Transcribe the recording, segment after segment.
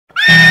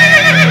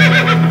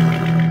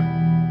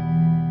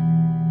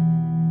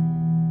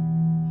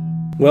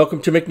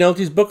Welcome to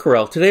McNulty's Book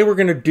Corral. Today we're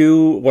going to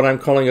do what I'm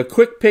calling a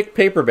quick pick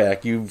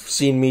paperback. You've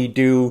seen me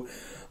do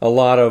a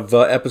lot of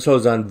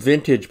episodes on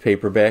vintage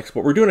paperbacks,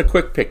 but we're doing a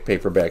quick pick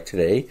paperback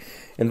today,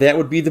 and that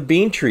would be The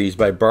Bean Trees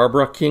by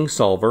Barbara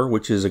Kingsolver,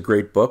 which is a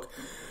great book.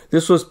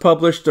 This was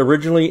published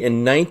originally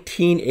in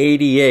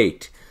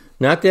 1988,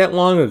 not that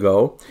long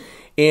ago,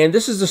 and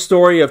this is the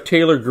story of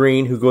Taylor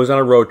Greene, who goes on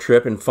a road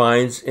trip and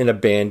finds an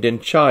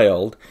abandoned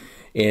child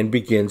and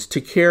begins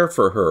to care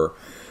for her.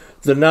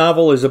 The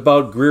novel is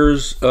about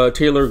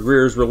Taylor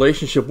Greer's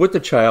relationship with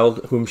the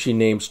child, whom she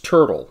names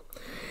Turtle.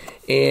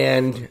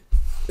 And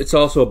it's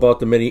also about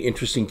the many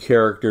interesting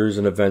characters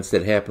and events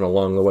that happen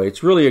along the way.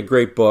 It's really a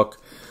great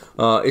book.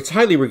 It's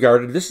highly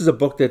regarded. This is a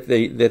book that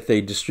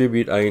they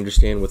distribute, I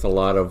understand, with a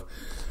lot of...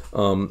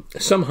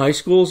 some high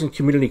schools and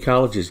community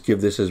colleges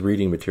give this as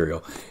reading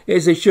material,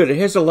 as they should. It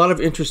has a lot of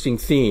interesting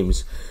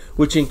themes,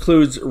 which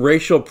includes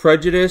racial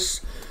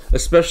prejudice,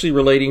 especially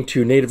relating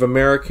to Native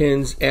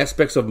Americans,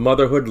 aspects of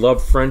motherhood,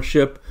 love,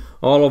 friendship.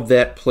 All of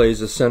that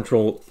plays a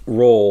central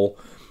role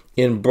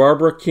in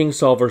Barbara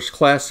Kingsolver's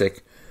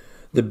classic,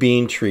 The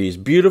Bean Trees.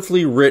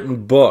 Beautifully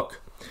written book.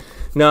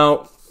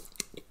 Now,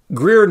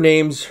 Greer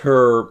names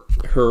her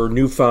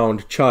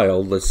newfound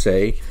child, let's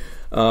say,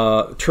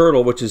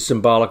 Turtle, which is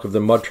symbolic of the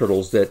mud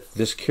turtles that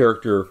this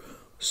character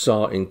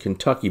saw in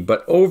Kentucky.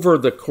 But over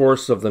the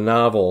course of the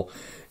novel,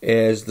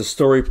 as the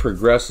story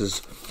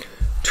progresses,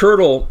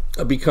 Turtle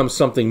becomes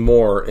something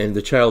more, and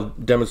the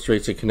child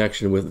demonstrates a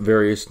connection with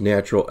various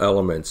natural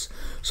elements.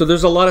 So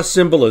there's a lot of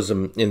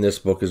symbolism in this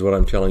book, is what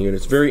I'm telling you, and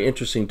it's very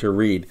interesting to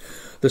read.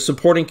 The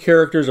supporting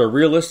characters are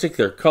realistic,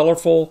 they're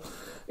colorful,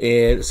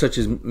 and such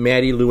as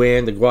Maddie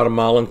Luann, the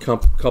Guatemalan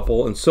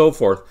couple, and so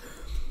forth.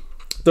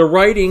 The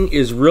writing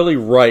is really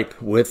ripe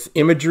with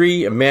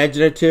imagery,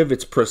 imaginative,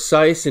 it's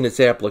precise in its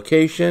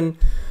application.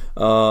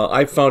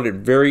 I found it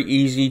very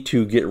easy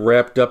to get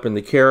wrapped up in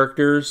the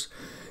characters.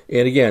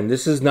 And again,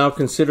 this is now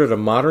considered a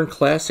modern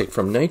classic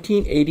from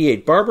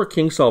 1988. Barbara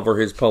Kingsolver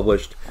has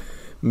published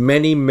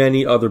many,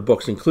 many other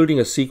books, including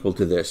a sequel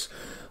to this.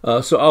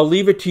 So I'll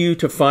leave it to you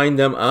to find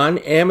them on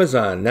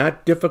Amazon.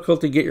 Not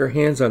difficult to get your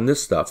hands on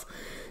this stuff.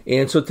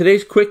 And so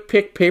today's quick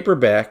pick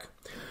paperback,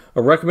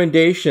 a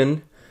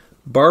recommendation,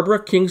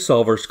 Barbara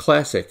Kingsolver's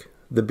classic,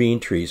 The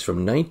Bean Trees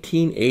from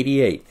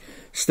 1988.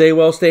 Stay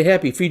well, stay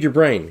happy, feed your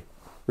brain,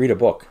 read a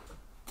book.